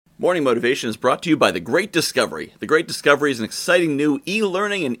Morning Motivation is brought to you by The Great Discovery. The Great Discovery is an exciting new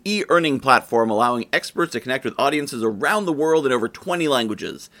e-learning and e-earning platform allowing experts to connect with audiences around the world in over 20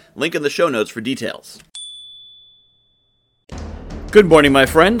 languages. Link in the show notes for details. Good morning, my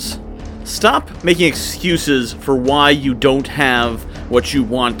friends. Stop making excuses for why you don't have what you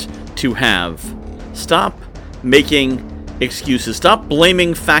want to have. Stop making excuses. Stop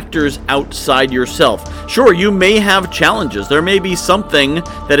blaming factors outside yourself. Sure, you may have challenges. There may be something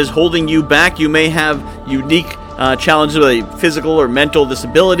that is holding you back. You may have unique challenges with physical or mental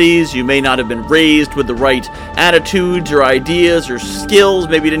disabilities. You may not have been raised with the right attitudes or ideas or skills.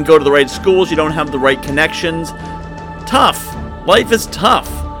 Maybe you didn't go to the right schools. You don't have the right connections. Tough. Life is tough.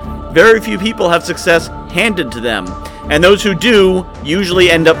 Very few people have success handed to them. And those who do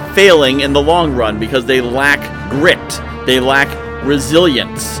usually end up failing in the long run because they lack grit. They lack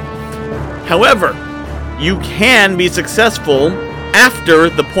resilience. However, you can be successful after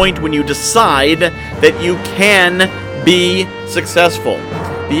the point when you decide that you can be successful.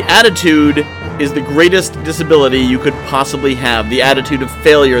 The attitude is the greatest disability you could possibly have. The attitude of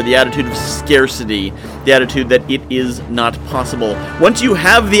failure, the attitude of scarcity, the attitude that it is not possible. Once you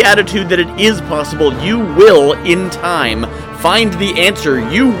have the attitude that it is possible, you will, in time, find the answer.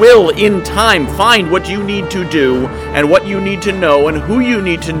 You will, in time, find what you need to do, and what you need to know, and who you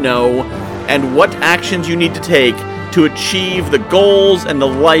need to know, and what actions you need to take to achieve the goals and the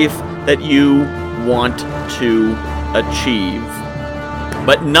life that you want to achieve.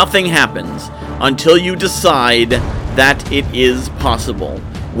 But nothing happens until you decide that it is possible.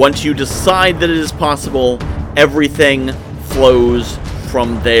 Once you decide that it is possible, everything flows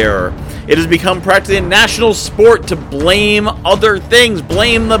from there. It has become practically a national sport to blame other things.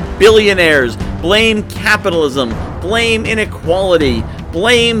 Blame the billionaires. Blame capitalism. Blame inequality.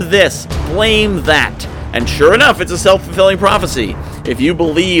 Blame this. Blame that. And sure enough, it's a self-fulfilling prophecy. If you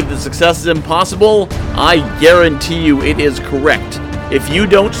believe that success is impossible, I guarantee you it is correct. If you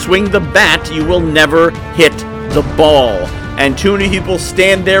don't swing the bat, you will never hit the ball. And too many people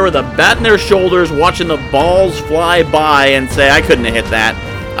stand there with a bat in their shoulders watching the balls fly by and say, I couldn't have hit that.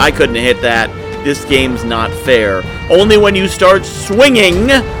 I couldn't have hit that. This game's not fair. Only when you start swinging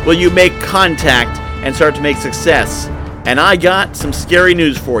will you make contact and start to make success. And I got some scary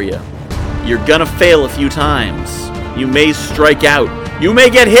news for you. You're gonna fail a few times. You may strike out. You may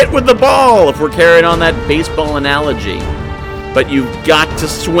get hit with the ball if we're carrying on that baseball analogy. But you've got to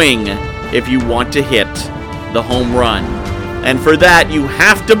swing if you want to hit the home run. And for that, you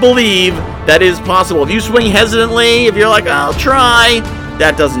have to believe that is possible. If you swing hesitantly, if you're like, I'll try,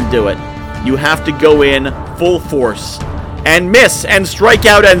 that doesn't do it. You have to go in full force and miss and strike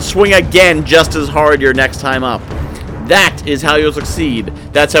out and swing again just as hard your next time up. That is how you'll succeed.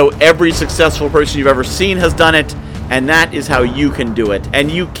 That's how every successful person you've ever seen has done it. And that is how you can do it.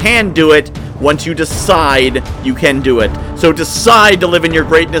 And you can do it once you decide you can do it. So decide to live in your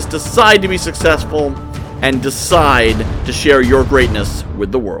greatness, decide to be successful, and decide to share your greatness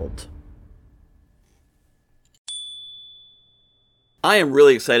with the world. I am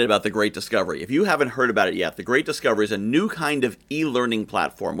really excited about The Great Discovery. If you haven't heard about it yet, The Great Discovery is a new kind of e-learning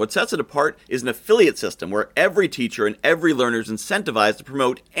platform. What sets it apart is an affiliate system where every teacher and every learner is incentivized to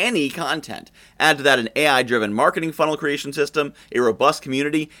promote any content. Add to that an AI-driven marketing funnel creation system, a robust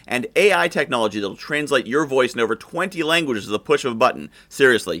community, and AI technology that will translate your voice in over 20 languages with the push of a button.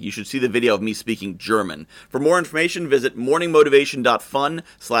 Seriously, you should see the video of me speaking German. For more information, visit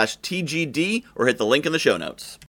morningmotivation.fun/TGD or hit the link in the show notes.